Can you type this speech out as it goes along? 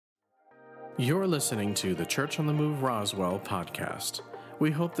You're listening to the Church on the Move Roswell podcast.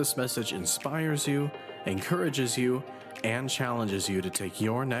 We hope this message inspires you, encourages you, and challenges you to take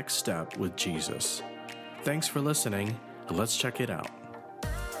your next step with Jesus. Thanks for listening. Let's check it out.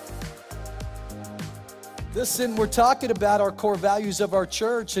 Listen, we're talking about our core values of our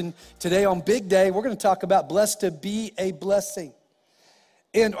church, and today on Big Day, we're going to talk about blessed to be a blessing.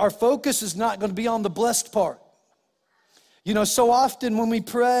 And our focus is not going to be on the blessed part. You know, so often when we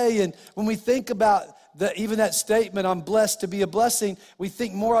pray and when we think about even that statement, I'm blessed to be a blessing, we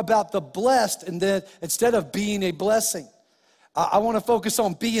think more about the blessed and then instead of being a blessing. I want to focus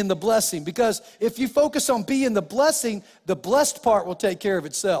on being the blessing, because if you focus on being the blessing, the blessed part will take care of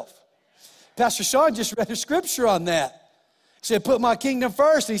itself. Pastor Sean just read a scripture on that. He said, put my kingdom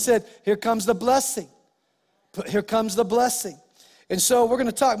first. And he said, here comes the blessing. Here comes the blessing. And so we're going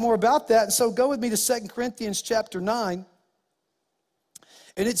to talk more about that. And so go with me to 2 Corinthians chapter 9.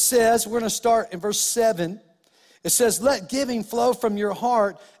 And it says, we're going to start in verse 7. It says, let giving flow from your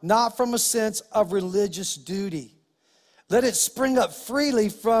heart, not from a sense of religious duty. Let it spring up freely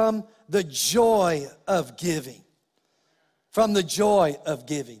from the joy of giving. From the joy of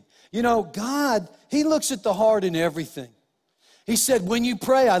giving. You know, God, He looks at the heart in everything. He said, when you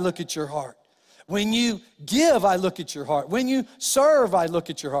pray, I look at your heart. When you give, I look at your heart. When you serve, I look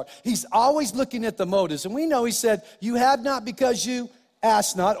at your heart. He's always looking at the motives. And we know He said, you have not because you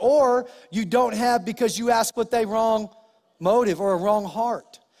ask not, or you don't have because you ask with a wrong motive or a wrong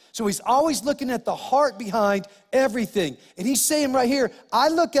heart. So He's always looking at the heart behind everything. And He's saying right here, I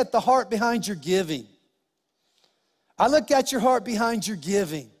look at the heart behind your giving. I look at your heart behind your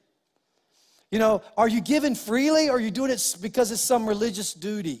giving. You know, are you giving freely, or are you doing it because it's some religious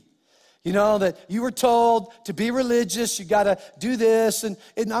duty? You know, that you were told to be religious, you got to do this. And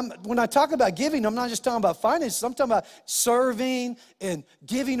when I talk about giving, I'm not just talking about finances. I'm talking about serving and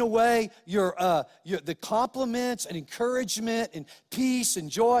giving away the compliments and encouragement and peace and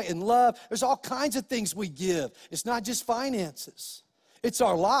joy and love. There's all kinds of things we give. It's not just finances. It's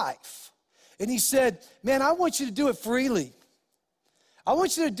our life. And He said, man, I want you to do it freely. I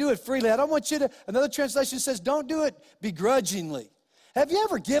want you to do it freely. I don't want you to, another translation says, don't do it begrudgingly. Have you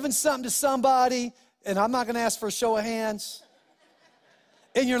ever given something to somebody, and I'm not going to ask for a show of hands,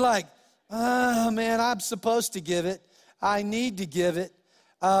 and you're like, oh, man, I'm supposed to give it. I need to give it.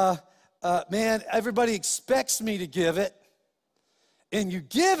 Man, everybody expects me to give it. And you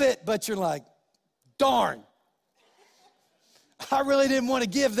give it, but you're like, darn, I really didn't want to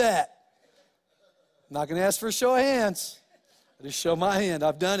give that. I'm not going to ask for a show of hands. I just show my hand.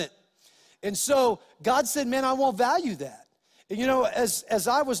 I've done it. And so God said, man, I won't value that. And you know, as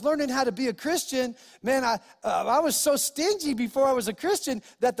I was learning how to be a Christian, man, I was so stingy before I was a Christian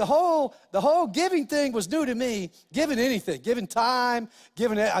that the whole giving thing was new to me. Giving anything, giving time,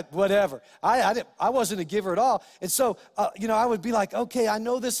 giving whatever. I wasn't a giver at all. And so, you know, I would be like, okay, I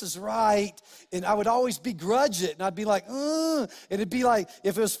know this is right. And I would always begrudge it. And I'd be like, and it'd be like,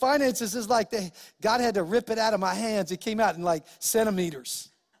 if it was finances, it's like God had to rip it out of my hands. It came out in like centimeters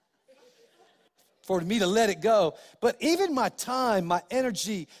for me to let it go. But even my time, my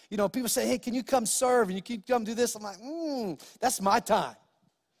energy, you know, people say, hey, can you come serve? And you can come do this. I'm like, that's my time.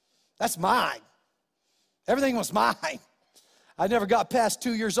 That's mine. Everything was mine. I never got past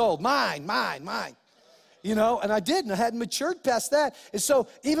 2 years old. Mine. You know, and I didn't. I hadn't matured past that. And so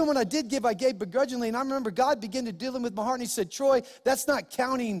even when I did give, I gave begrudgingly. And I remember God began to deal with my heart. And He said, Troy, that's not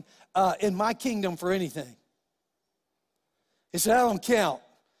counting in my kingdom for anything. He said, I don't count.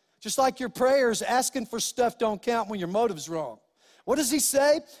 Just like your prayers asking for stuff don't count when your motive's wrong. What does He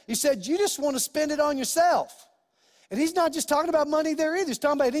say? He said, you just want to spend it on yourself. And He's not just talking about money there either. He's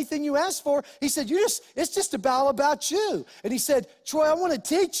talking about anything you ask for. He said, it's just all about you. And He said, Troy, I want to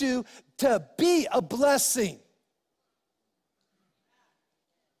teach you to be a blessing.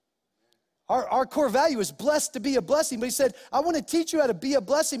 Our core value is blessed to be a blessing. But He said, I want to teach you how to be a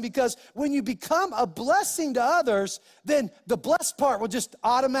blessing, because when you become a blessing to others, then the blessed part will just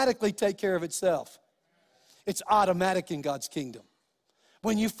automatically take care of itself. It's automatic in God's kingdom.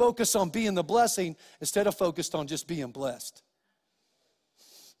 When you focus on being the blessing instead of focused on just being blessed.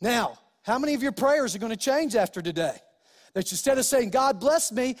 Now, how many of your prayers are going to change after today? That instead of saying, God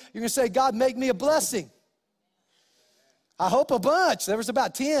bless me, you're going to say, God make me a blessing. I hope a bunch. There was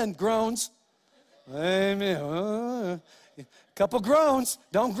about 10 groans. Amen. A couple groans.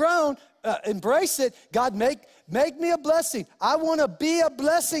 Don't groan. Embrace it. God, make me a blessing. I want to be a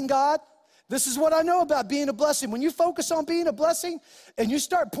blessing, God. This is what I know about being a blessing. When you focus on being a blessing and you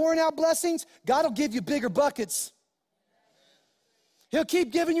start pouring out blessings, God will give you bigger buckets. He'll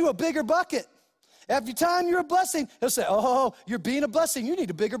keep giving you a bigger bucket. Every time you're a blessing, He'll say, oh, you're being a blessing. You need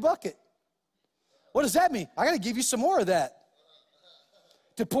a bigger bucket. What does that mean? I got to give you some more of that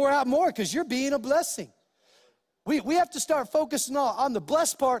to pour out more because you're being a blessing. We have to start focusing on the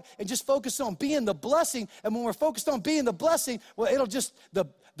blessed part and just focus on being the blessing. And when we're focused on being the blessing, well, it'll just, the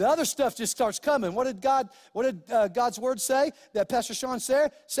other stuff just starts coming. What did God's word say that Pastor Sean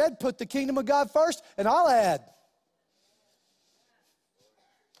said? Put the kingdom of God first and I'll add.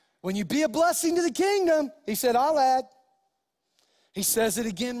 When you be a blessing to the kingdom, he said, I'll add. He says it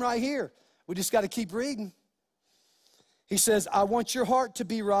again right here. We just got to keep reading. He says, I want your heart to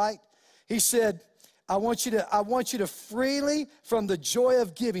be right. He said, I want you to freely from the joy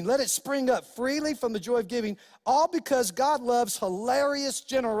of giving. Let it spring up freely from the joy of giving, all because God loves hilarious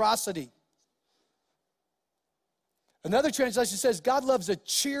generosity. Another translation says, God loves a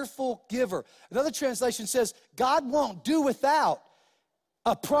cheerful giver. Another translation says, God won't do without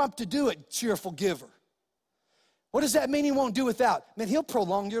a prompt to do it cheerful giver. What does that mean he won't do without? Man, he'll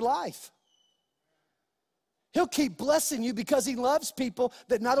prolong your life. He'll keep blessing you because he loves people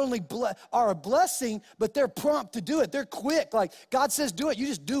that not only are a blessing, but they're prompt to do it. They're quick. Like God says do it, you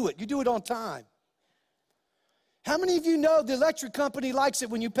just do it. You do it on time. How many of you know the electric company likes it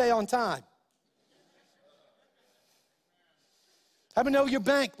when you pay on time? How many know your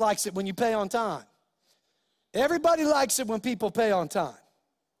bank likes it when you pay on time? Everybody likes it when people pay on time.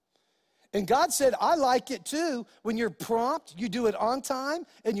 And God said, I like it too when you're prompt, you do it on time,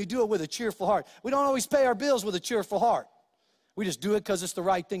 and you do it with a cheerful heart. We don't always pay our bills with a cheerful heart. We just do it because it's the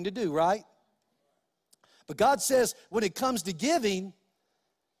right thing to do, right? But God says when it comes to giving,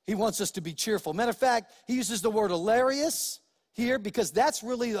 he wants us to be cheerful. Matter of fact, he uses the word hilarious here because that's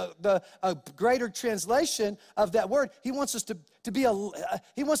really a greater translation of that word. He wants us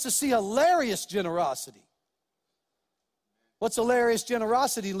he wants to see hilarious generosity. What's hilarious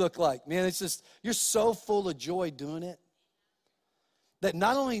generosity look like? Man, it's just, you're so full of joy doing it that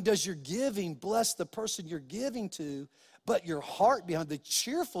not only does your giving bless the person you're giving to, but your heart behind, the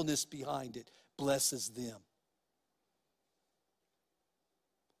cheerfulness behind it blesses them.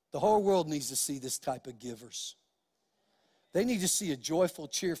 The whole world needs to see this type of givers. They need to see a joyful,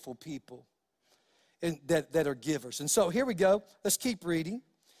 cheerful people that are givers. And so here we go. Let's keep reading.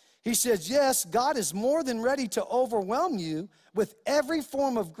 He says, yes, God is more than ready to overwhelm you with every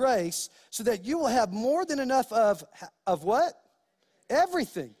form of grace so that you will have more than enough of what?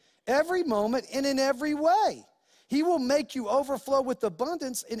 Everything, every moment, and in every way. He will make you overflow with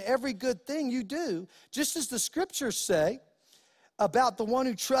abundance in every good thing you do, just as the scriptures say about the one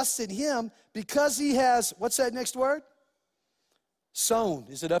who trusts in him because he has, what's that next word? Sown.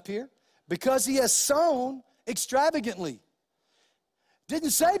 Is it up here? Because he has sown extravagantly.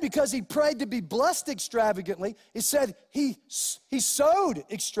 Didn't say because he prayed to be blessed extravagantly. It said he sowed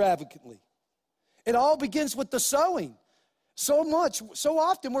extravagantly. It all begins with the sowing. So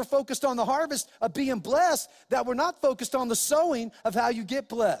often we're focused on the harvest of being blessed that we're not focused on the sowing of how you get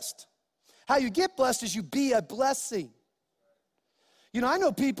blessed. How you get blessed is you be a blessing. You know, I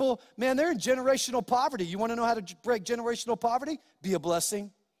know people, man, they're in generational poverty. You want to know how to break generational poverty? Be a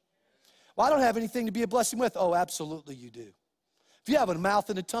blessing. Well, I don't have anything to be a blessing with. Oh, absolutely you do. If you have a mouth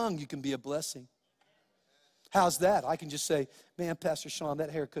and a tongue, you can be a blessing. How's that? I can just say, man, Pastor Sean, that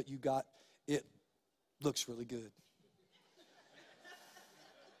haircut you got, it looks really good.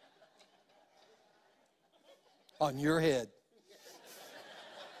 On your head.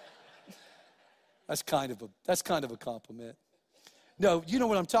 That's kind of a compliment. No, you know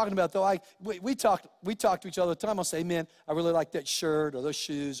what I'm talking about, though. We talk to each other all the time. I'll say, man, I really like that shirt or those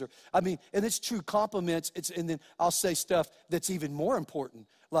shoes. And it's true compliments. And then I'll say stuff that's even more important.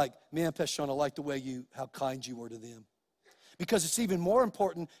 Like, man, Pastor Sean, I like the way how kind you were to them. Because it's even more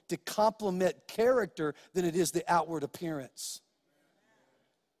important to compliment character than it is the outward appearance.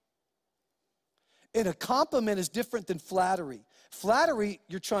 And a compliment is different than flattery. Flattery,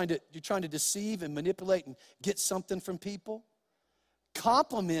 you're trying to deceive and manipulate and get something from people.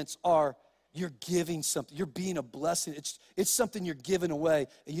 Compliments are you're giving something. You're being a blessing. It's something you're giving away,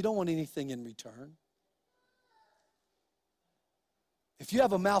 and you don't want anything in return. If you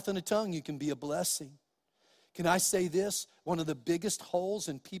have a mouth and a tongue, you can be a blessing. Can I say this? One of the biggest holes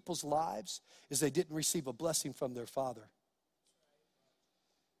in people's lives is they didn't receive a blessing from their father.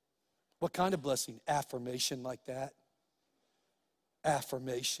 What kind of blessing? Affirmation like that.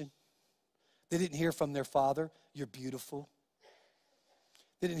 Affirmation. They didn't hear from their father, you're beautiful.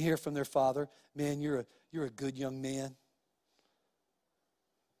 They didn't hear from their father, man, you're a good young man.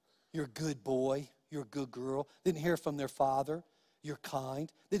 You're a good boy. You're a good girl. They didn't hear from their father, you're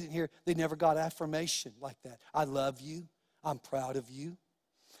kind. They never got affirmation like that. I love you. I'm proud of you.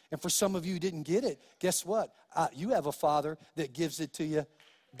 And for some of you who didn't get it, guess what? You have a father that gives it to you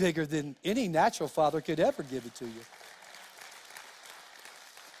bigger than any natural father could ever give it to you.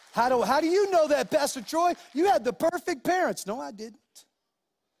 How do you know that, Pastor Troy? You had the perfect parents. No, I didn't.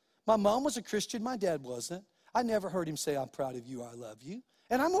 My mom was a Christian. My dad wasn't. I never heard him say, I'm proud of you, I love you.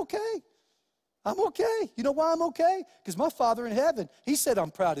 And I'm okay. I'm okay. You know why I'm okay? Because my Father in heaven, he said,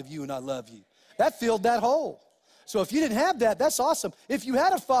 I'm proud of you and I love you. That filled that hole. So if you didn't have that, that's awesome. If you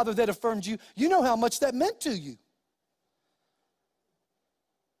had a father that affirmed you, you know how much that meant to you.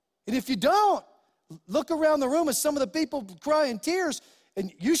 And if you don't, look around the room at some of the people crying tears,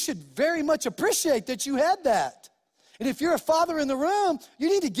 and you should very much appreciate that you had that. And if you're a father in the room, you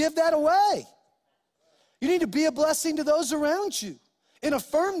need to give that away. You need to be a blessing to those around you and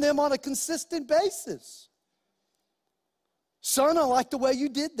affirm them on a consistent basis. Son, I like the way you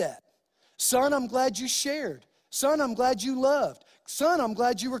did that. Son, I'm glad you shared. Son, I'm glad you loved. Son, I'm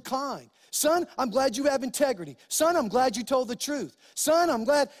glad you were kind. Son, I'm glad you have integrity. Son, I'm glad you told the truth. Son, I'm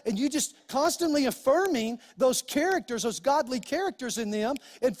glad. And you just constantly affirming those characters, those godly characters in them.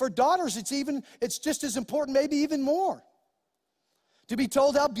 And for daughters, it's just as important, maybe even more, to be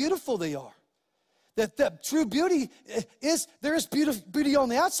told how beautiful they are. That true beauty is, there is beauty on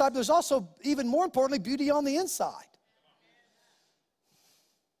the outside, but there's also, even more importantly, beauty on the inside.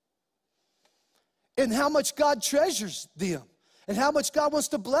 And how much God treasures them, and how much God wants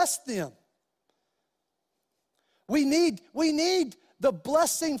to bless them. We need the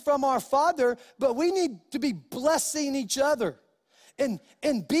blessing from our Father, but we need to be blessing each other.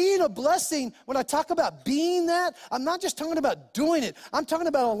 And being a blessing, when I talk about being that, I'm not just talking about doing it. I'm talking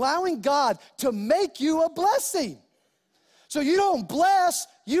about allowing God to make you a blessing. So you don't bless,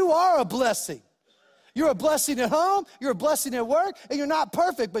 you are a blessing. You're a blessing at home, you're a blessing at work, and you're not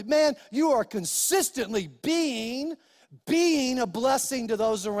perfect, but man, you are consistently being a blessing to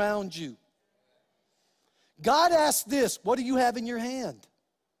those around you. God asked this, what do you have in your hand?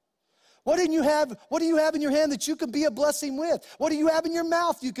 What do you have in your hand that you can be a blessing with? What do you have in your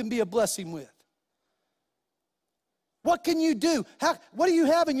mouth you can be a blessing with? What can you do? What do you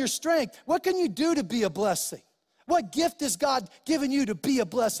have in your strength? What can you do to be a blessing? What gift has God given you to be a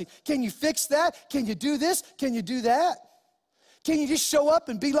blessing? Can you fix that? Can you do this? Can you do that? Can you just show up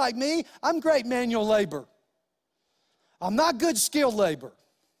and be like me? I'm great manual labor. I'm not good skilled labor.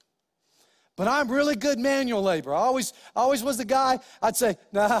 But I'm really good manual labor. I always was the guy, I'd say,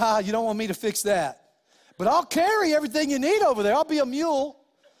 nah, you don't want me to fix that. But I'll carry everything you need over there. I'll be a mule.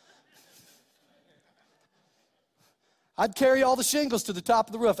 I'd carry all the shingles to the top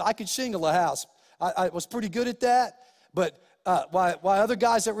of the roof. I could shingle a house. I was pretty good at that. But while other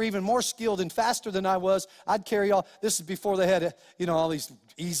guys that were even more skilled and faster than I was, I'd carry all, this is before they had, all these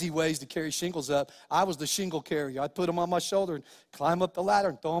easy ways to carry shingles up. I was the shingle carrier. I'd put them on my shoulder and climb up the ladder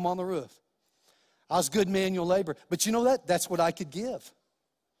and throw them on the roof. I was good manual labor. But you know that? That's what I could give.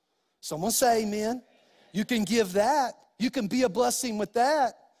 Someone say amen. You can give that. You can be a blessing with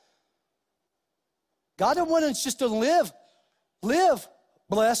that. God doesn't want us just to live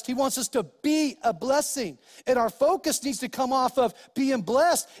blessed. He wants us to be a blessing. And our focus needs to come off of being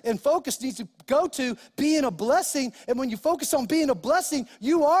blessed, and focus needs to go to being a blessing. And when you focus on being a blessing,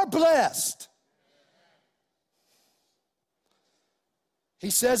 you are blessed. He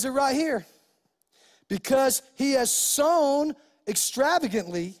says it right here. Because he has sown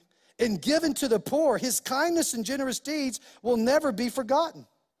extravagantly and given to the poor, his kindness and generous deeds will never be forgotten.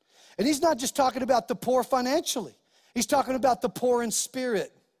 And he's not just talking about the poor financially. He's talking about the poor in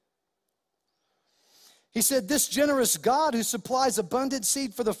spirit. He said, this generous God who supplies abundant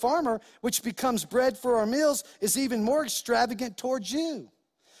seed for the farmer, which becomes bread for our meals, is even more extravagant towards you.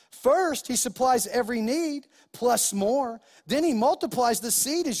 First, he supplies every need, plus more. Then he multiplies the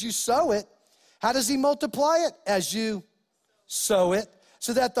seed as you sow it. How does he multiply it? As you sow it,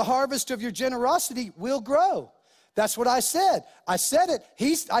 so that the harvest of your generosity will grow. That's what I said. I said it.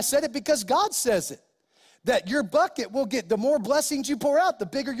 I said it because God says it. That your bucket will get, the more blessings you pour out, the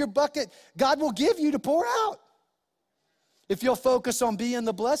bigger your bucket God will give you to pour out. If you'll focus on being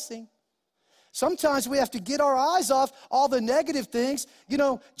the blessing. Sometimes we have to get our eyes off all the negative things.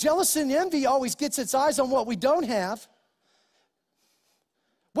 Jealousy and envy always gets its eyes on what we don't have.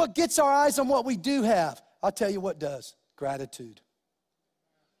 What gets our eyes on what we do have? I'll tell you what does. Gratitude.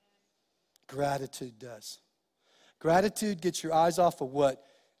 Gratitude does. Gratitude gets your eyes off of what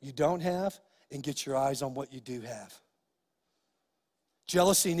you don't have and gets your eyes on what you do have.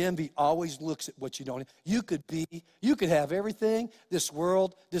 Jealousy and envy always looks at what you don't have. You could have everything this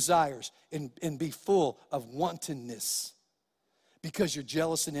world desires and be full of wantonness because you're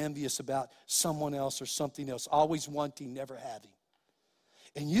jealous and envious about someone else or something else, always wanting, never having.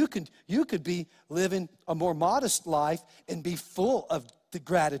 And you could be living a more modest life and be full of the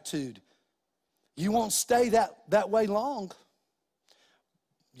gratitude. You won't stay that way long.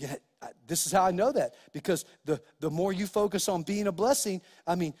 Yeah, this is how I know that, because the more you focus on being a blessing,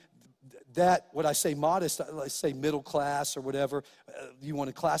 I mean, that, what I say modest, let's say middle class or whatever, you want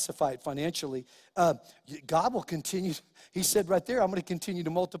to classify it financially, God will continue. He said right there, I'm going to continue to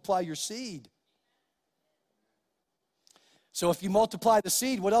multiply your seed. So if you multiply the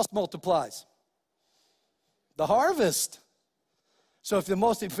seed, what else multiplies? The harvest. So if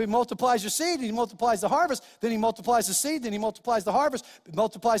he multiplies your seed, and he multiplies the harvest, then he multiplies the seed, then he multiplies the harvest,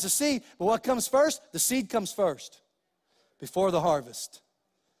 multiplies the seed. But what comes first? The seed comes first before the harvest.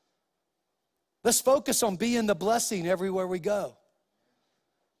 Let's focus on being the blessing everywhere we go.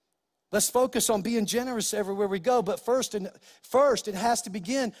 Let's focus on being generous everywhere we go. But first, it has to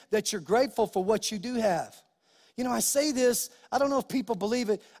begin that you're grateful for what you do have. You know, I say this, I don't know if people believe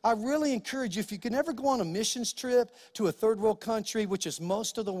it. I really encourage you, if you can ever go on a missions trip to a third world country, which is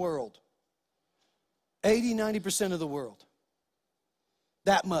most of the world, 80, 90% of the world,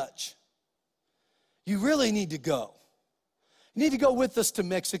 that much, you really need to go. You need to go with us to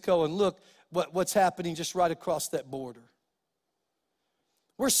Mexico and look what's happening just right across that border.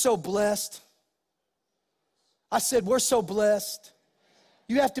 We're so blessed. I said, we're so blessed.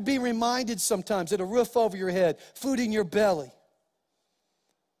 You have to be reminded sometimes that a roof over your head, food in your belly.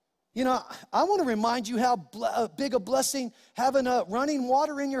 You know, I want to remind you how big a blessing having running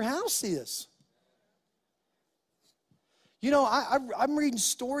water in your house is. You know, I'm reading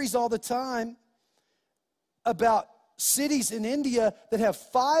stories all the time about cities in India that have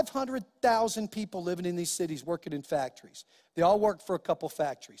 500,000 people living in these cities working in factories. They all work for a couple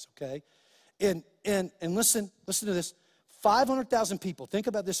factories, okay? And listen to this. 500,000 people, think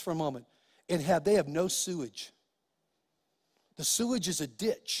about this for a moment, and they have no sewage. The sewage is a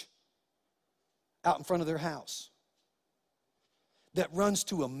ditch out in front of their house that runs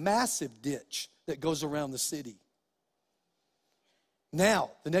to a massive ditch that goes around the city.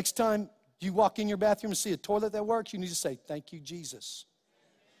 Now, the next time you walk in your bathroom and see a toilet that works, you need to say, thank you, Jesus.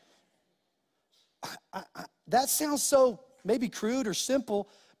 That sounds so maybe crude or simple,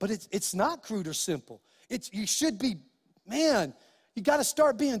 but it's not crude or simple. You should be, man, you got to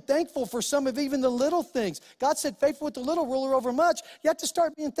start being thankful for some of even the little things. God said, faithful with the little, ruler over much. You have to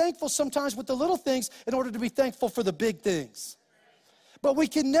start being thankful sometimes with the little things in order to be thankful for the big things. But we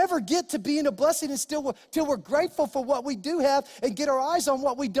can never get to being a blessing until we're grateful for what we do have and get our eyes on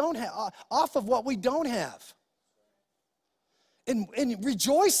what we don't have, off of what we don't have. And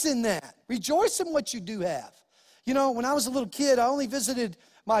rejoice in that. Rejoice in what you do have. You know, when I was a little kid, I only visited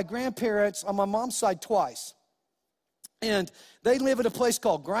my grandparents on my mom's side twice. And they live in a place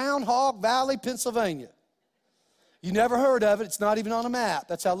called Groundhog Valley, Pennsylvania. You never heard of it. It's not even on a map.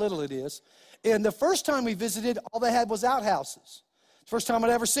 That's how little it is. And the first time we visited, all they had was outhouses. First time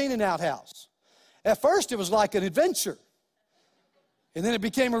I'd ever seen an outhouse. At first, it was like an adventure. And then it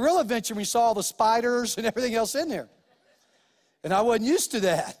became a real adventure when we saw all the spiders and everything else in there. And I wasn't used to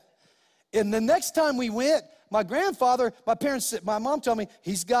that. And the next time we went, my mom told me,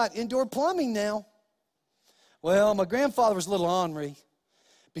 he's got indoor plumbing now. Well, my grandfather was a little ornery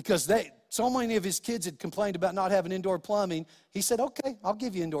because so many of his kids had complained about not having indoor plumbing. He said, okay, I'll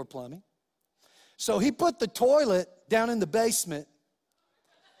give you indoor plumbing. So he put the toilet down in the basement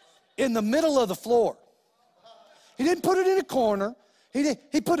in the middle of the floor. He didn't put it in a corner.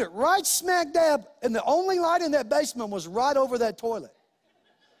 He put it right smack dab, and the only light in that basement was right over that toilet.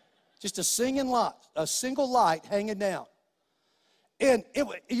 Just a single light hanging down. And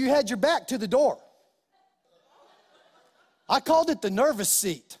you had your back to the door. I called it the nervous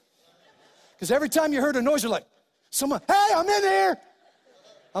seat. Because every time you heard a noise, you're like, someone, hey, I'm in there.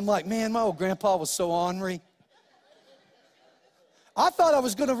 I'm like, man, my old grandpa was so ornery. I thought I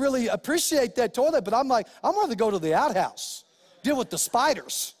was going to really appreciate that toilet, but I'm like, I'm going to go to the outhouse, deal with the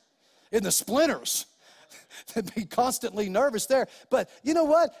spiders and the splinters, and be constantly nervous there. But you know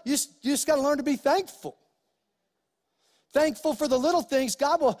what? You just got to learn to be thankful. Thankful for the little things.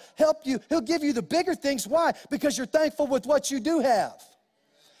 God will help you. He'll give you the bigger things. Why? Because you're thankful with what you do have.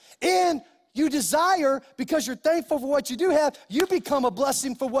 And you desire, because you're thankful for what you do have, you become a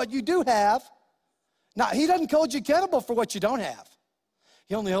blessing for what you do have. Now, he doesn't hold you accountable for what you don't have.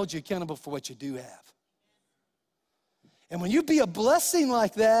 He only holds you accountable for what you do have. And when you be a blessing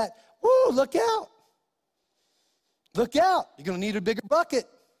like that, woo, look out. Look out. You're going to need a bigger bucket.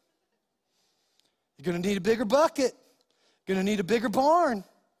 You're going to need a bigger bucket. You're going to need a bigger barn.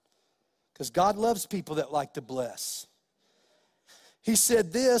 Because God loves people that like to bless. He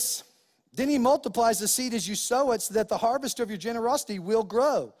said this, then he multiplies the seed as you sow it so that the harvest of your generosity will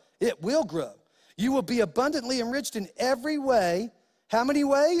grow. It will grow. You will be abundantly enriched in every way. How many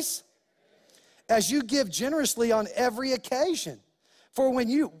ways? As you give generously on every occasion. For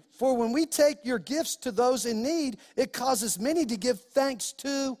when we take your gifts to those in need, it causes many to give thanks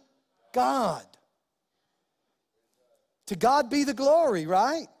to God. To God be the glory,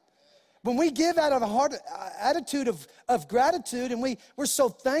 right? When we give out of a heart attitude of gratitude, and we're so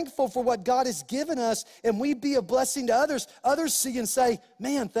thankful for what God has given us, and we be a blessing to others, others see and say,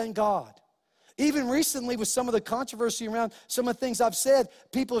 man, thank God. Even recently with some of the controversy around some of the things I've said,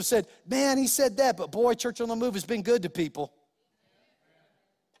 people have said, man, he said that, but boy, Church on the Move has been good to people.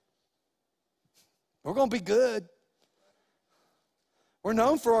 We're going to be good. We're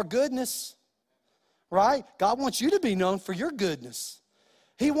known for our goodness, right? God wants you to be known for your goodness.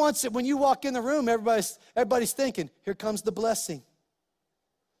 He wants it when you walk in the room, everybody's thinking, here comes the blessing.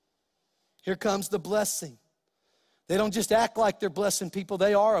 Here comes the blessing. They don't just act like they're blessing people,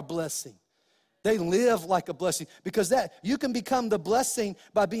 they are a blessing. They live like a blessing because that you can become the blessing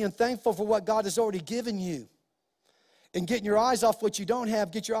by being thankful for what God has already given you. And getting your eyes off what you don't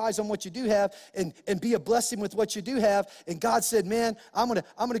have, get your eyes on what you do have, and be a blessing with what you do have. And God said, man, I'm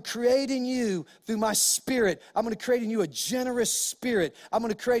gonna create in you through my spirit. I'm gonna create in you a generous spirit.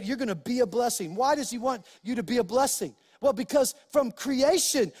 You're gonna be a blessing. Why does he want you to be a blessing? Well, because from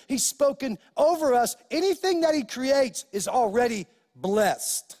creation, he's spoken over us. Anything that he creates is already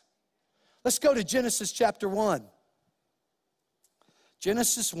blessed. Let's go to Genesis chapter 1.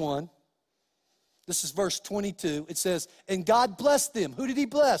 Genesis 1. This is verse 22. It says, and God blessed them. Who did he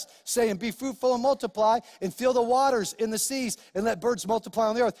bless? Saying, be fruitful and multiply and fill the waters in the seas and let birds multiply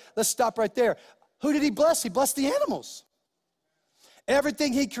on the earth. Let's stop right there. Who did he bless? He blessed the animals.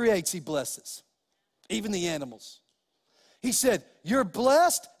 Everything he creates, he blesses. Even the animals. He said, you're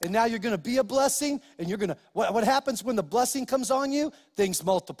blessed, and now you're going to be a blessing, and you're going to, what happens when the blessing comes on you? Things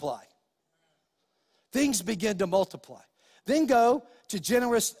multiply. Things begin to multiply. Then go to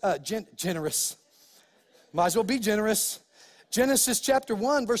generous. Might as well be generous. Genesis chapter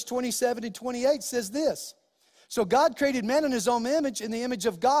 1, verse 27 and 28 says this. So God created man in his own image. In the image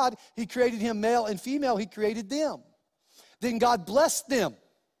of God, he created him male and female. He created them. Then God blessed them.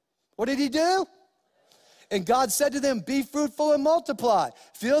 What did he do? And God said to them, be fruitful and multiply.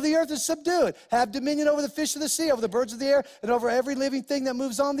 Fill the earth and subdue it. Have dominion over the fish of the sea, over the birds of the air, and over every living thing that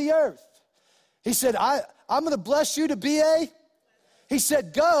moves on the earth. He said, I'm going to bless you to be a... He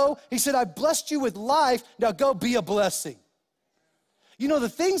said, go. He said, I blessed you with life. Now go be a blessing. You know, the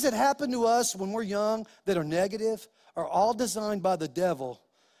things that happen to us when we're young that are negative are all designed by the devil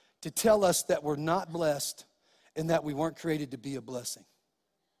to tell us that we're not blessed and that we weren't created to be a blessing.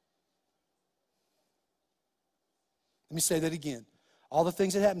 Let me say that again. All the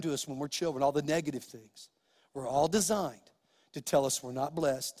things that happen to us when we're children, all the negative things, were all designed to tell us we're not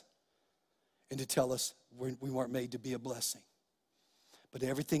blessed and to tell us we weren't made to be a blessing. But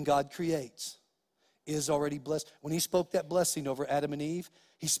everything God creates is already blessed. When he spoke that blessing over Adam and Eve,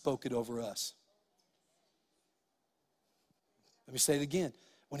 he spoke it over us. Let me say it again.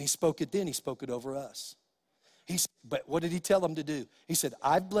 When he spoke it then, he spoke it over us. But what did he tell them to do? He said,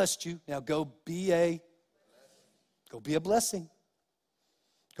 I've blessed you. Now go be a blessing.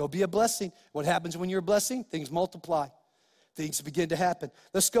 Go be a blessing. What happens when you're a blessing? Things multiply. Things begin to happen.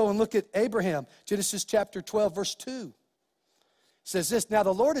 Let's go and look at Abraham. Genesis chapter 12, verse 2. It says this, now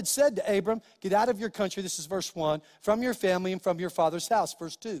the Lord had said to Abram, get out of your country, this is verse 1, from your family and from your father's house,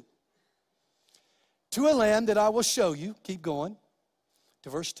 verse 2. To a land that I will show you, keep going,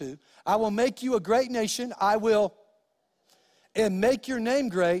 to verse 2. I will make you a great nation, I will, and make your name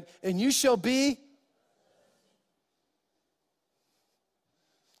great, and you shall be.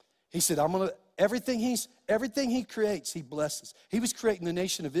 He said, everything he creates, he blesses. He was creating the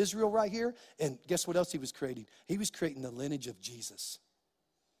nation of Israel right here, and guess what else he was creating? He was creating the lineage of Jesus.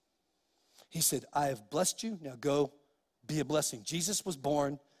 He said, I have blessed you, now go be a blessing. Jesus was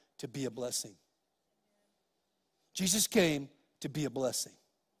born to be a blessing. Jesus came to be a blessing.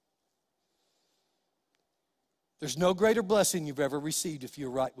 There's no greater blessing you've ever received if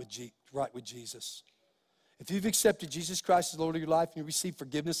you're right with Jesus. If you've accepted Jesus Christ as the Lord of your life and you receive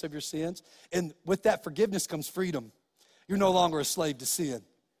forgiveness of your sins, and with that forgiveness comes freedom. You're no longer a slave to sin.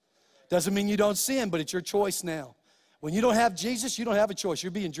 Doesn't mean you don't sin, but it's your choice now. When you don't have Jesus, you don't have a choice.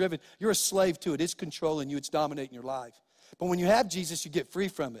 You're being driven. You're a slave to it. It's controlling you. It's dominating your life. But when you have Jesus, you get free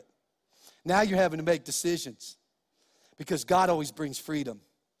from it. Now you're having to make decisions because God always brings freedom.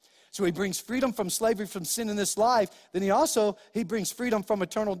 So he brings freedom from slavery, from sin in this life. Then he brings freedom from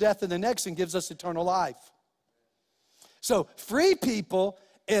eternal death in the next and gives us eternal life. So free people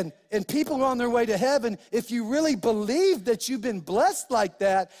and people are on their way to heaven. If you really believe that you've been blessed like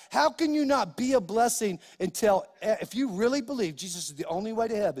that, how can you not be a blessing until, if you really believe Jesus is the only way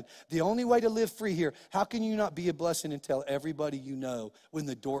to heaven, the only way to live free here, how can you not be a blessing and tell everybody you know when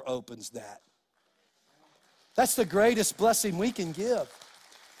the door opens that? That's the greatest blessing we can give.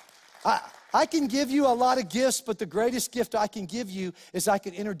 I can give you a lot of gifts, but the greatest gift I can give you is I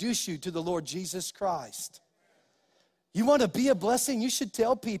can introduce you to the Lord Jesus Christ. You want to be a blessing? You should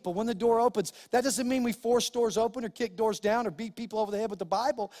tell people when the door opens. That doesn't mean we force doors open or kick doors down or beat people over the head with the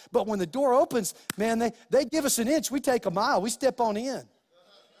Bible. But when the door opens, man, they give us an inch. We take a mile. We step on in.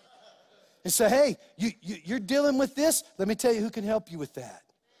 And say, hey, you're dealing with this? Let me tell you who can help you with that.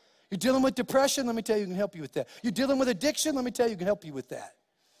 You're dealing with depression? Let me tell you who can help you with that. You're dealing with addiction? Let me tell you who can help you with that.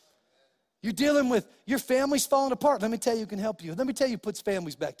 You're dealing with your family's falling apart? Let me tell you who can help you. Let me tell you who puts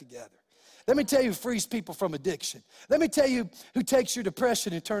families back together. Let me tell you who frees people from addiction. Let me tell you who takes your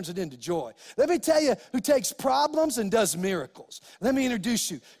depression and turns it into joy. Let me tell you who takes problems and does miracles. Let me introduce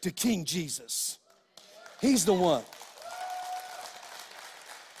you to King Jesus. He's the one.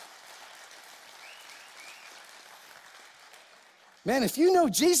 Man, if you know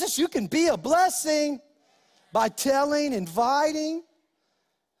Jesus, you can be a blessing by telling, inviting,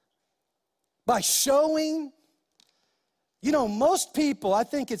 by showing. You know, most people, I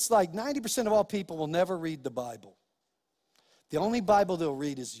think it's like 90% of all people will never read the Bible. The only Bible they'll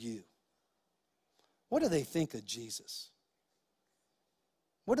read is you. What do they think of Jesus?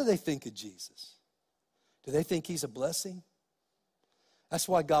 What do they think of Jesus? Do they think he's a blessing? That's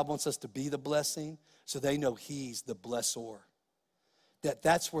why God wants us to be the blessing, so they know he's the blessor.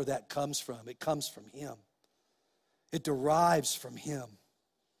 That's where that comes from. It comes from him. It derives from him.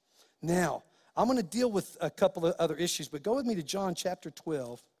 Now, I'm going to deal with a couple of other issues, but go with me to John chapter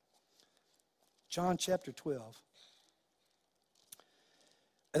 12. John chapter 12.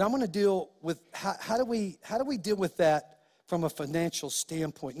 And I'm going to deal with how do we deal with that from a financial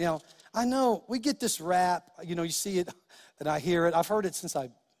standpoint. Now, I know we get this rap, you see it and I hear it. I've heard it since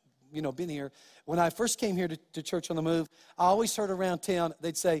I've been here. When I first came here to Church on the Move, I always heard around town,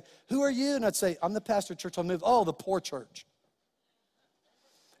 they'd say, "Who are you?" And I'd say, "I'm the pastor of Church on the Move." "Oh, the poor church."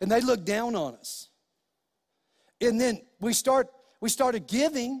 And they look down on us. And then we started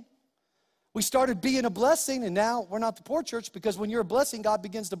giving. We started being a blessing, and now we're not the poor church, because when you're a blessing, God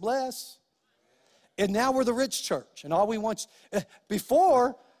begins to bless. And now we're the rich church. And all we want,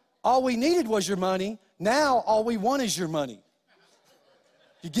 before, all we needed was your money. Now all we want is your money.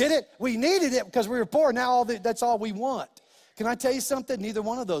 You get it? We needed it because we were poor. Now that's all we want. Can I tell you something? Neither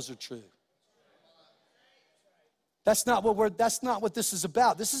one of those are true. That's not what this is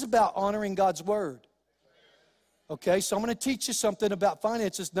about. This is about honoring God's word. Okay, so I'm going to teach you something about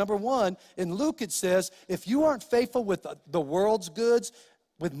finances. Number one, in Luke it says, if you aren't faithful with the world's goods,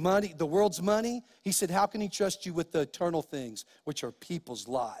 with money, the world's money, he said, how can he trust you with the eternal things, which are people's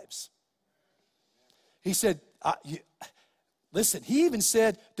lives? He said, listen, he even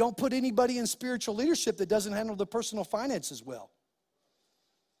said, don't put anybody in spiritual leadership that doesn't handle the personal finances well.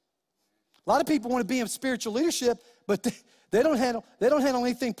 A lot of people want to be in spiritual leadership, but they don't handle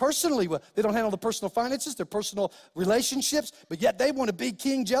anything personally well. They don't handle the personal finances, their personal relationships, but yet they want to be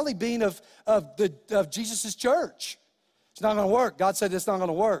King Jelly Bean of Jesus' church. It's not going to work. God said it's not going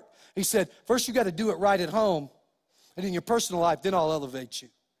to work. He said, first you got to do it right at home, and in your personal life, then I'll elevate you.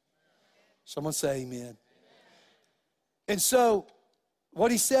 Someone say amen. And so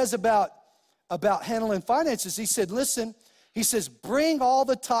what he says about handling finances, he said, listen, he says, bring all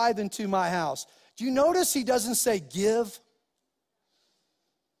the tithe into my house. Do you notice he doesn't say give?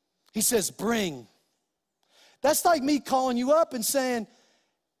 He says bring. That's like me calling you up and saying,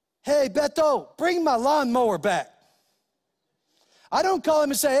 hey, Beto, bring my lawnmower back. I don't call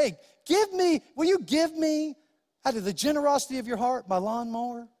him and say, hey, will you give me, out of the generosity of your heart, my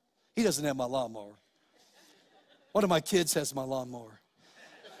lawnmower? He doesn't have my lawnmower. One of my kids has my lawnmower.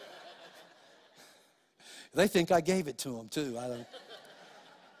 They think I gave it to him too. I don't.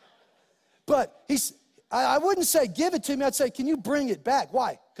 But I wouldn't say give it to me. I'd say, can you bring it back?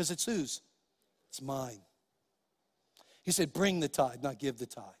 Why? Because it's whose? It's mine. He said, bring the tithe, not give the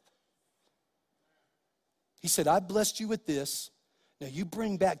tithe. He said, I blessed you with this. Now you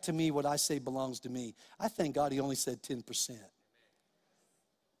bring back to me what I say belongs to me. I thank God he only said 10%.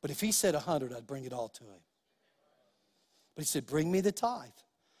 But if he said 100, I'd bring it all to him. But he said, bring me the tithe.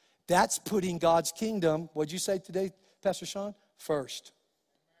 That's putting God's kingdom, what'd you say today, Pastor Sean? First.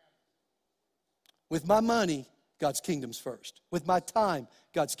 With my money, God's kingdom's first. With my time,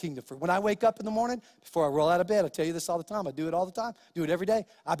 God's kingdom first. When I wake up in the morning, before I roll out of bed, I tell you this all the time. I do it all the time. Do it every day.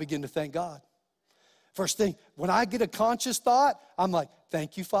 I begin to thank God. First thing, when I get a conscious thought, I'm like,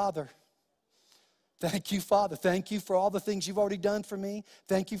 thank you, Father. Thank you, Father. Thank you for all the things you've already done for me.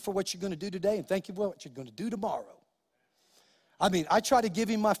 Thank you for what you're going to do today, and thank you for what you're going to do tomorrow. I mean, I try to give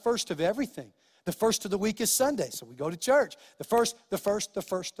him my first of everything. The first of the week is Sunday, so we go to church. The first.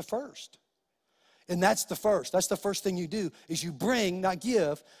 And that's the first. That's the first thing you do, is you bring, not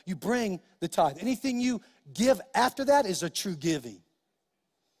give, you bring the tithe. Anything you give after that is a true giving.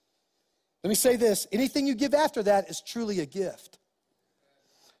 Let me say this. Anything you give after that is truly a gift.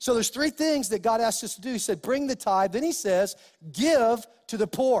 So there's three things that God asked us to do. He said, bring the tithe. Then he says, give to the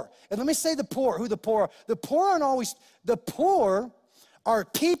poor. And let me say the poor, who the poor are. The poor are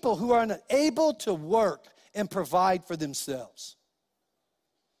people who are unable to work and provide for themselves.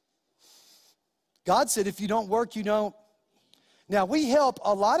 God said, if you don't work, you don't. Now, we help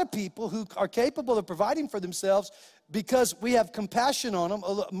a lot of people who are capable of providing for themselves because we have compassion on them,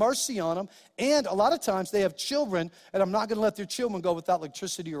 mercy on them, and a lot of times they have children, and I'm not going to let their children go without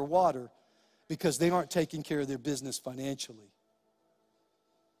electricity or water because they aren't taking care of their business financially.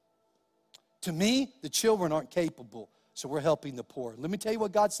 To me, the children aren't capable, so we're helping the poor. Let me tell you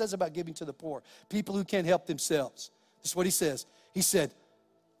what God says about giving to the poor. People who can't help themselves. This is what he says. He said,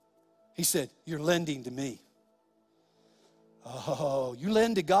 you're lending to me. Oh, you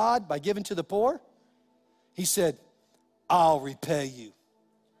lend to God by giving to the poor? He said, I'll repay you.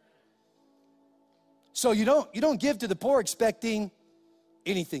 So you don't give to the poor expecting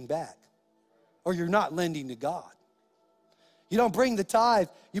anything back, or you're not lending to God. You don't bring the tithe.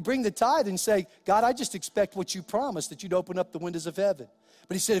 You bring the tithe and say, God, I just expect what you promised, that you'd open up the windows of heaven.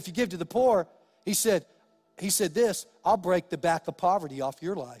 But he said, if you give to the poor, he said this, I'll break the back of poverty off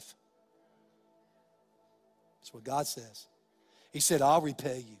your life. That's what God says. He said, I'll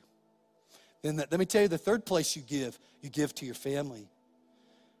repay you. Then let me tell you the third place you give to your family.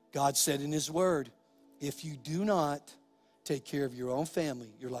 God said in his word, if you do not take care of your own family,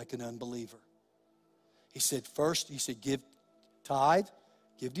 you're like an unbeliever. He said give tithe,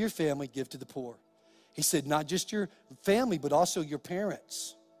 give to your family, give to the poor. He said not just your family, but also your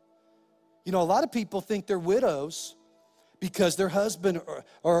parents. You know, a lot of people think they're widows because their husband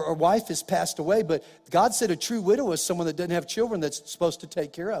or wife has passed away, but God said a true widow is someone that doesn't have children that's supposed to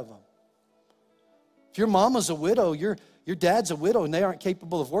take care of them. If your mama's a widow, your dad's a widow, and they aren't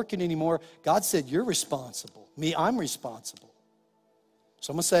capable of working anymore, God said you're responsible. I'm responsible.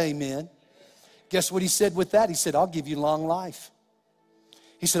 Someone say amen. Guess what he said with that? He said, I'll give you long life.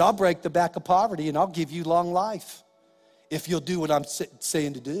 He said, I'll break the back of poverty and I'll give you long life if you'll do what I'm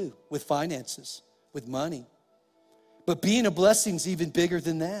saying to do with finances, with money. But being a blessing is even bigger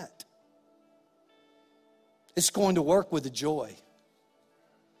than that. It's going to work with a joy.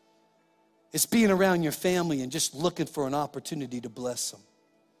 It's being around your family and just looking for an opportunity to bless them.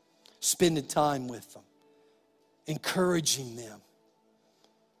 Spending time with them. Encouraging them.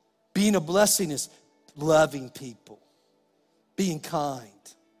 Being a blessing is loving people. Being kind.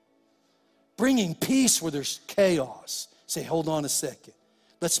 Bringing peace where there's chaos. Say, hold on a second.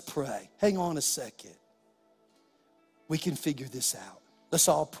 Let's pray. Hang on a second. We can figure this out. Let's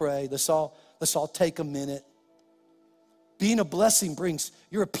all pray. Let's all take a minute. Being a blessing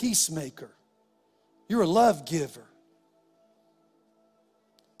you're a peacemaker. You're a love giver.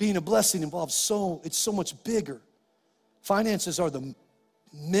 Being a blessing involves it's so much bigger. Finances are the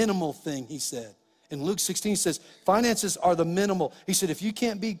minimal thing, he said. In Luke 16, he says, finances are the minimal. He said, if you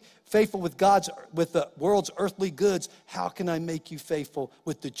can't be faithful with the world's earthly goods, how can I make you faithful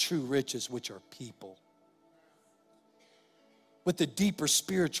with the true riches, which are people? With the deeper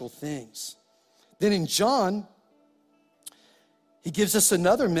spiritual things. Then in John, he gives us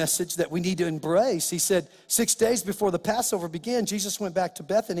another message that we need to embrace. He said, 6 days before the Passover began, Jesus went back to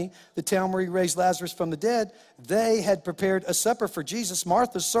Bethany, the town where he raised Lazarus from the dead. They had prepared a supper for Jesus.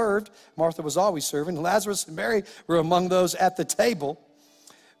 Martha served. Martha was always serving. Lazarus and Mary were among those at the table.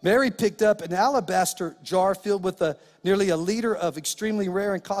 Mary picked up an alabaster jar filled with nearly a liter of extremely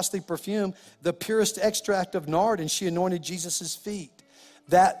rare and costly perfume, the purest extract of nard, and she anointed Jesus' feet.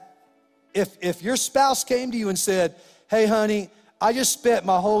 That if your spouse came to you and said, hey, honey, I just spent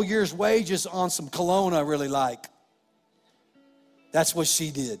my whole year's wages on some cologne I really like. That's what she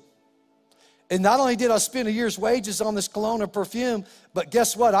did. And not only did I spend a year's wages on this cologne or perfume, but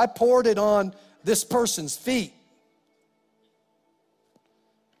guess what? I poured it on this person's feet.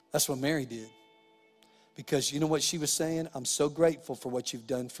 That's what Mary did. Because you know what she was saying? I'm so grateful for what you've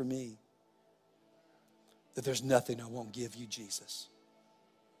done for me that there's nothing I won't give you, Jesus.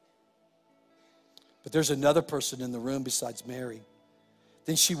 But there's another person in the room besides Mary.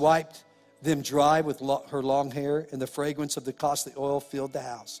 Then she wiped them dry with her long hair, and the fragrance of the costly oil filled the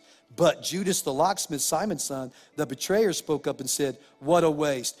house. But Judas the locksmith, Simon's son, the betrayer, spoke up and said, what a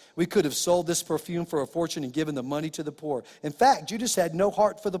waste. We could have sold this perfume for a fortune and given the money to the poor. In fact, Judas had no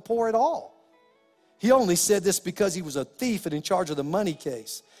heart for the poor at all. He only said this because he was a thief and in charge of the money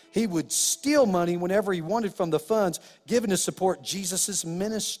case. He would steal money whenever he wanted from the funds given to support Jesus'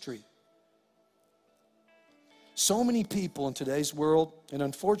 ministry. So many people in today's world, and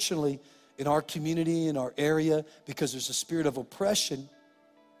unfortunately in our community, in our area, because there's a spirit of oppression,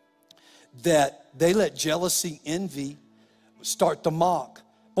 that they let jealousy, envy start to mock.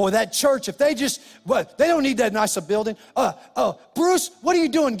 Boy, that church, if they just, they don't need that nicer building. Bruce, what are you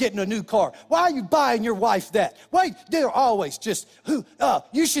doing getting a new car? Why are you buying your wife that? Why, they're always just,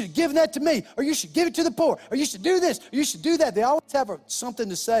 you should have given that to me, or you should give it to the poor, or you should do this, or you should do that. They always have something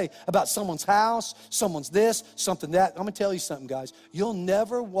to say about someone's house, someone's this, something that. I'm going to tell you something, guys. You'll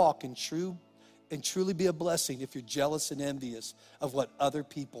never walk in true and truly be a blessing if you're jealous and envious of what other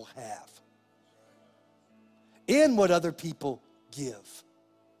people have and what other people give.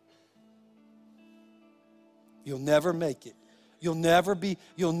 You'll never make it. You'll never be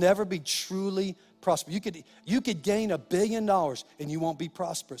truly prosperous. You could gain $1 billion and you won't be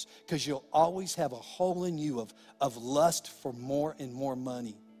prosperous because you'll always have a hole in you of lust for more and more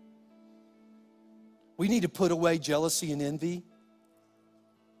money. We need to put away jealousy and envy.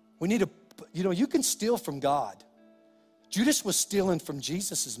 We need to, you can steal from God. Judas was stealing from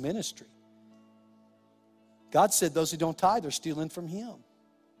Jesus' ministry. God said those who don't tithe are stealing from him.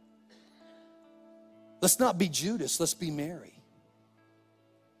 Let's not be Judas, let's be Mary.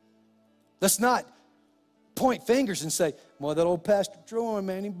 Let's not point fingers and say, well, that old Pastor Troy,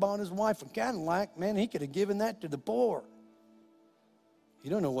 man, he bought his wife a Cadillac, man, he could have given that to the poor. You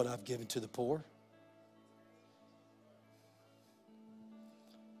don't know what I've given to the poor.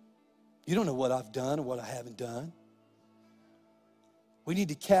 You don't know what I've done or what I haven't done. We need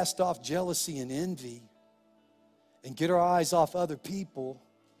to cast off jealousy and envy and get our eyes off other people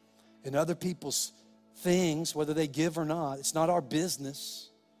and other people's things, whether they give or not. It's not our business.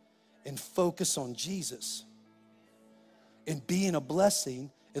 And focus on Jesus and being a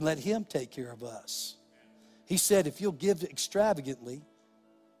blessing and let him take care of us. He said if you'll give extravagantly,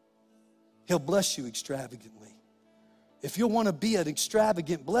 he'll bless you extravagantly. If you'll want to be an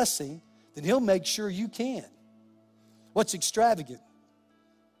extravagant blessing, then he'll make sure you can. What's extravagant?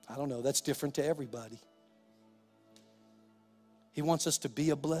 I don't know. That's different to everybody. He wants us to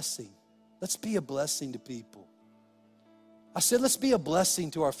be a blessing. Let's be a blessing to people. I said, let's be a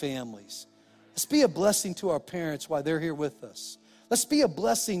blessing to our families. Let's be a blessing to our parents while they're here with us. Let's be a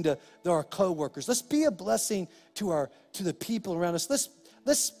blessing to our coworkers. Let's be a blessing to the people around us.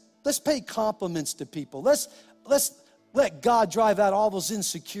 Let's pay compliments to people. Let's let God drive out all those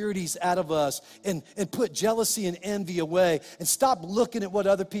insecurities out of us and put jealousy and envy away and stop looking at what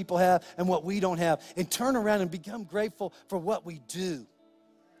other people have and what we don't have and turn around and become grateful for what we do.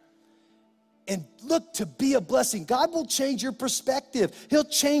 And look to be a blessing. God will change your perspective. He'll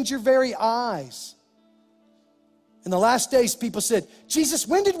change your very eyes. In the last days, people said, Jesus,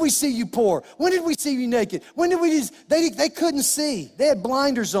 when did we see you poor? When did we see you naked? When did we they couldn't see. They had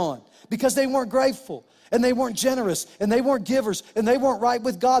blinders on because they weren't grateful and they weren't generous and they weren't givers and they weren't right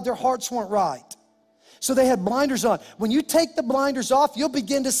with God. Their hearts weren't right. So they had blinders on. When you take the blinders off, you'll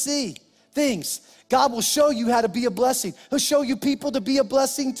begin to see things. God will show you how to be a blessing. He'll show you people to be a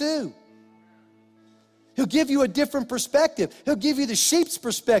blessing too. He'll give you a different perspective. He'll give you the sheep's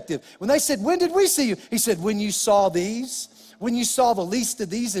perspective. When they said, when did we see you? He said, when you saw these, when you saw the least of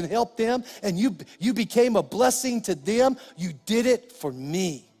these and helped them, and you became a blessing to them, you did it for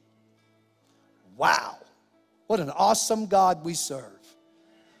me. Wow. What an awesome God we serve.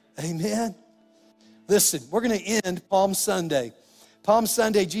 Amen. Listen, we're going to end Palm Sunday. Palm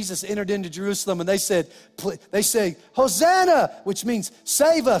Sunday, Jesus entered into Jerusalem, and they say, Hosanna, which means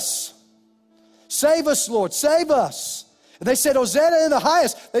save us. Save us, Lord, save us. And they said, Hosanna in the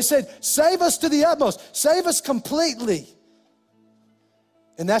highest. They said, save us to the utmost. Save us completely.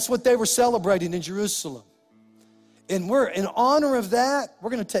 And that's what they were celebrating in Jerusalem. And we're in honor of that,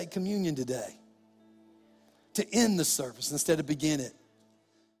 we're going to take communion today to end the service instead of begin it.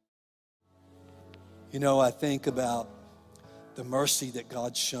 You know, I think about the mercy that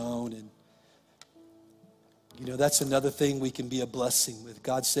God's shown, and that's another thing we can be a blessing with.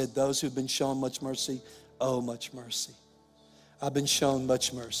 God said, those who've been shown much mercy owe much mercy. I've been shown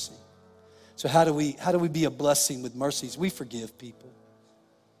much mercy. So how do we be a blessing with mercies? We forgive people.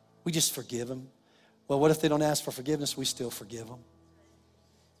 We just forgive them. Well, what if they don't ask for forgiveness? We still forgive them.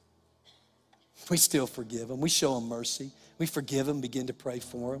 We still forgive them. We show them mercy. We forgive them, begin to pray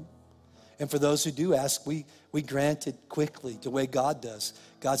for them. And for those who do ask, we grant it quickly the way God does.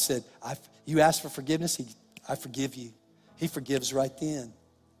 God said, you ask for forgiveness, I forgive you. He forgives right then.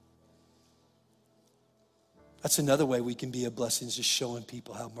 That's another way we can be a blessing, is just showing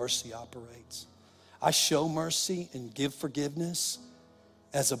people how mercy operates. I show mercy and give forgiveness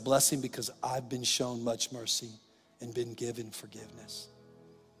as a blessing because I've been shown much mercy and been given forgiveness.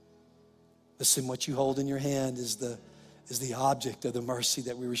 Listen, what you hold in your hand is the object of the mercy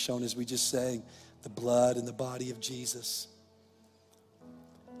that we were shown, as we just sang, the blood and the body of Jesus.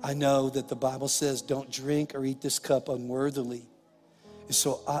 I know that the Bible says don't drink or eat this cup unworthily. And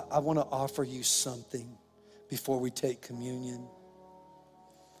so I want to offer you something before we take communion.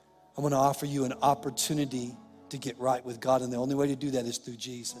 I want to offer you an opportunity to get right with God, and the only way to do that is through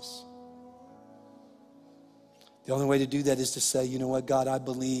Jesus. The only way to do that is to say, you know what, God, I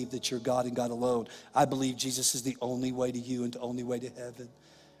believe that you're God and God alone. I believe Jesus is the only way to you and the only way to heaven.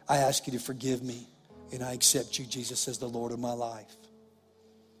 I ask you to forgive me, and I accept you, Jesus, as the Lord of my life.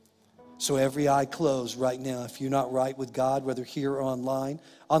 So every eye closed right now. If you're not right with God, whether here or online,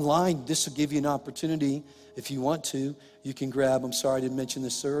 this will give you an opportunity. If you want to, you can grab, I'm sorry I didn't mention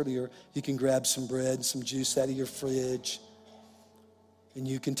this earlier, you can grab some bread and some juice out of your fridge, and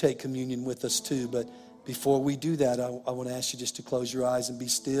you can take communion with us too. But before we do that, I want to ask you just to close your eyes and be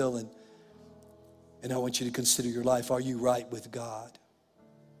still, and I want you to consider your life. Are you right with God?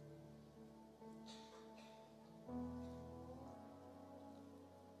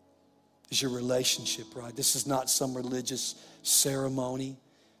 Is your relationship right? This is not some religious ceremony.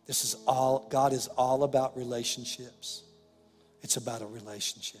 This is all, God is all about relationships. It's about a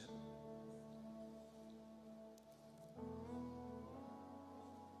relationship.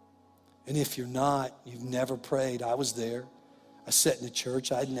 And if you're not, you've never prayed. I was there. I sat in the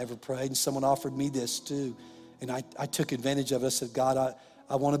church. I had never prayed. And someone offered me this too. And I took advantage of it. I said, God,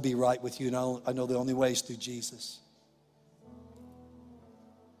 I want to be right with you. And I know the only way is through Jesus.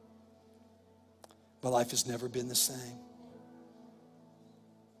 My life has never been the same.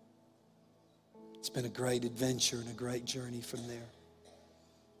 It's been a great adventure and a great journey from there.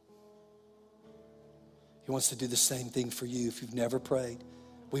 He wants to do the same thing for you. If you've never prayed,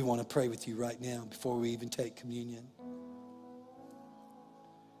 we want to pray with you right now before we even take communion.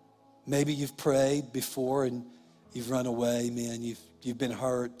 Maybe you've prayed before and you've run away, man. You've been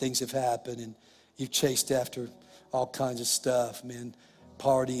hurt. Things have happened and you've chased after all kinds of stuff, man.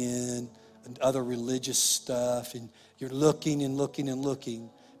 Partying and other religious stuff. And you're looking and looking and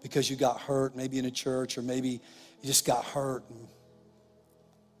looking because you got hurt, maybe in a church, or maybe you just got hurt. And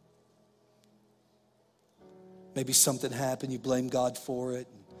maybe something happened. You blame God for it.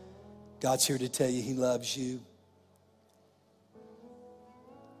 God's here to tell you he loves you.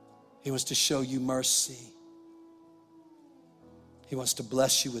 He wants to show you mercy. He wants to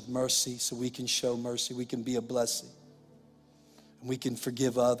bless you with mercy so we can show mercy. We can be a blessing. And we can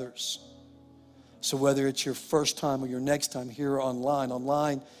forgive others. So whether it's your first time or your next time here or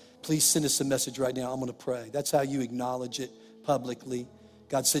online, please send us a message right now. I'm going to pray. That's how you acknowledge it publicly.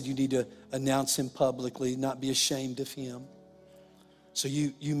 God said you need to announce him publicly, not be ashamed of him. So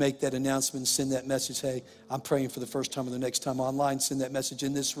you make that announcement and send that message. Hey, I'm praying for the first time or the next time online. Send that message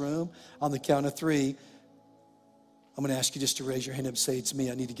in this room. On the count of 3, I'm going to ask you just to raise your hand up and say, it's me.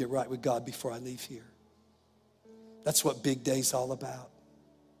 I need to get right with God before I leave here. That's what Big Day's all about,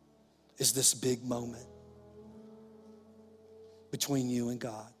 is this big moment between you and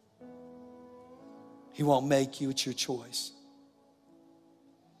God. He won't make you. It's your choice.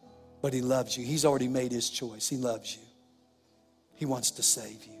 But he loves you. He's already made his choice. He loves you. He wants to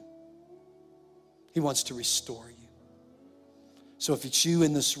save you. He wants to restore you. So if it's you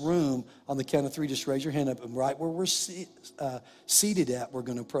in this room, on the count of 3, just raise your hand up. And right where we're seated at, we're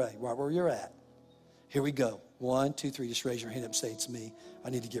going to pray. Right where you're at. Here we go. 1, 2, 3. Just raise your hand up and say, it's me. I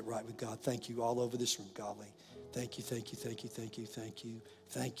need to get right with God. Thank you all over this room, golly. Thank you, thank you, thank you, thank you, thank you,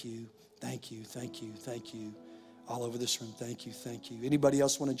 thank you, thank you, thank you, thank you. All over this room, thank you, thank you. Anybody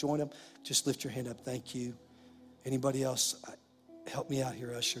else want to join them? Just lift your hand up. Thank you. Anybody else? Help me out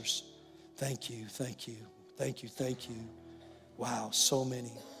here, ushers. Thank you, thank you, thank you, thank you. Wow, so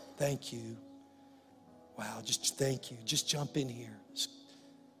many. Thank you. Wow, just thank you. Just jump in here.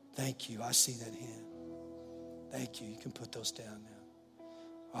 Thank you. I see that hand. Thank you. You can put those down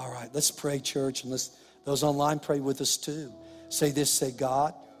now. All right, let's pray, church, and those online pray with us too. Say this, say,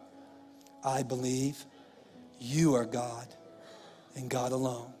 God, I believe you are God and God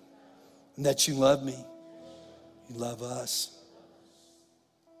alone, and that you love me, you love us,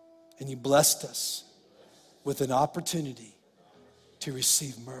 and you blessed us with an opportunity to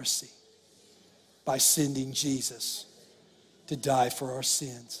receive mercy by sending Jesus to die for our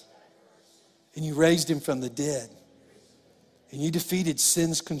sins. and you raised him from the dead, and you defeated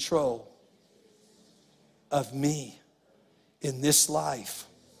sin's control of me in this life,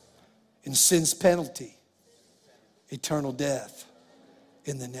 in sin's penalty, eternal death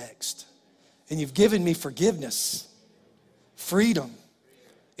in the next. And you've given me forgiveness, freedom,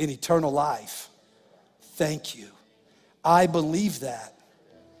 and eternal life. Thank you. I believe that.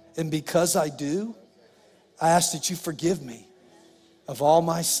 And because I do, I ask that you forgive me of all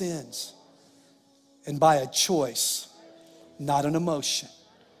my sins. And by a choice, not an emotion,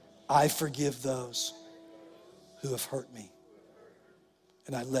 I forgive those who have hurt me.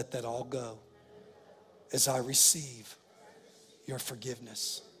 And I let that all go as I receive your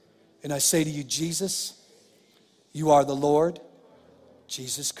forgiveness. And I say to you, Jesus, you are the Lord,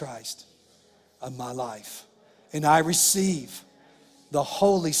 Jesus Christ, of my life. And I receive the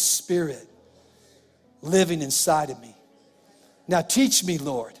Holy Spirit living inside of me. Now teach me,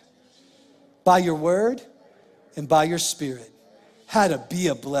 Lord, by your word and by your Spirit, how to be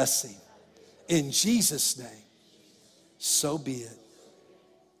a blessing. In Jesus' name, so be it.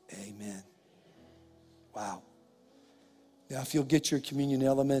 Amen. Wow. Now, if you'll get your communion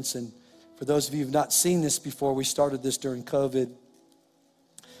elements, and for those of you who have not seen this before, we started this during COVID.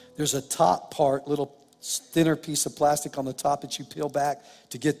 There's a top part, little thinner piece of plastic on the top that you peel back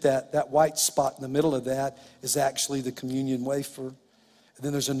to get that white spot in the middle of that is actually the communion wafer. And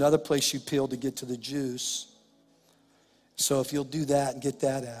then there's another place you peel to get to the juice. So if you'll do that and get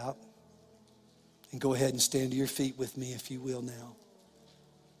that out, and go ahead and stand to your feet with me, if you will now.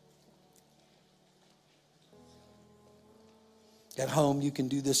 At home, you can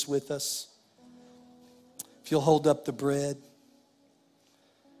do this with us. If you'll hold up the bread.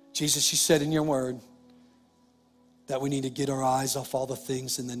 Jesus, you said in your word that we need to get our eyes off all the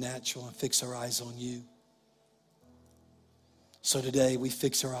things in the natural and fix our eyes on you. So today, we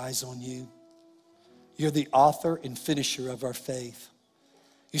fix our eyes on you. You're the author and finisher of our faith.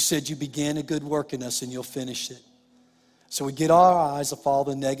 You said you began a good work in us and you'll finish it. So we get our eyes off all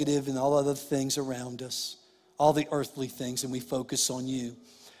the negative and all other things around us, all the earthly things, and we focus on you,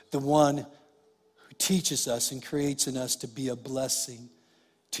 the one who teaches us and creates in us to be a blessing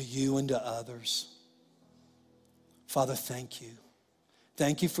to you and to others. Father, thank you.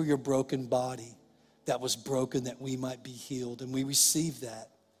 Thank you for your broken body that was broken that we might be healed. And we receive that,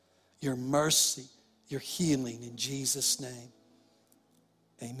 your mercy, your healing in Jesus' name.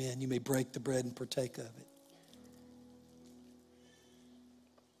 Amen. You may break the bread and partake of it.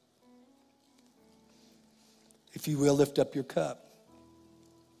 If you will, lift up your cup.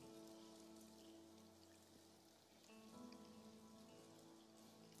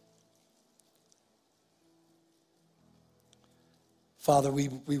 Father,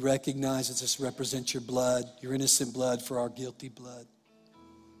 we recognize that this represents your blood, your innocent blood for our guilty blood.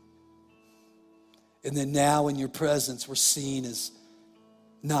 And then now in your presence, we're seen as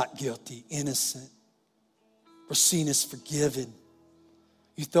not guilty, innocent. We're seen as forgiven.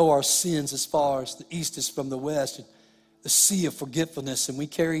 You throw our sins as far as the east is from the west, and the sea of forgetfulness, and we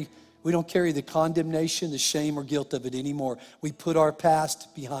don't carry the condemnation, the shame, or guilt of it anymore. We put our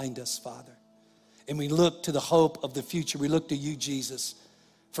past behind us, Father. And we look to the hope of the future. We look to you, Jesus,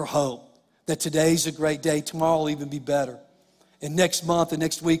 for hope. That today's a great day. Tomorrow will even be better. And next month and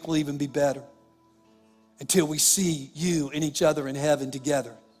next week will even be better. Until we see you and each other in heaven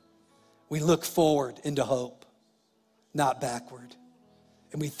together. We look forward into hope, not backward.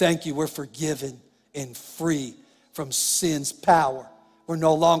 And we thank you we're forgiven and free from sin's power. We're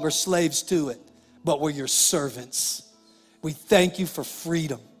no longer slaves to it, but we're your servants. We thank you for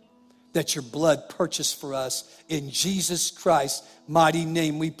freedom that your blood purchased for us. In Jesus Christ's mighty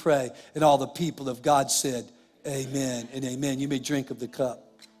name we pray. And all the people of God said, amen and amen. You may drink of the cup.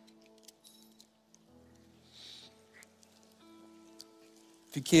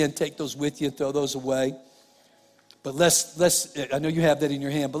 If you can, take those with you and throw those away. But let's I know you have that in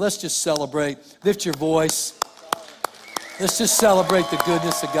your hand, but let's just celebrate. Lift your voice. Let's just celebrate the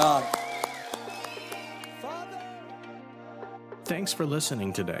goodness of God. Thanks for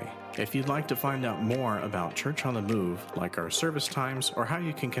listening today. If you'd like to find out more about Church on the Move, like our service times or how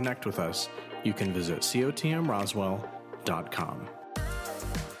you can connect with us, you can visit cotmroswell.com.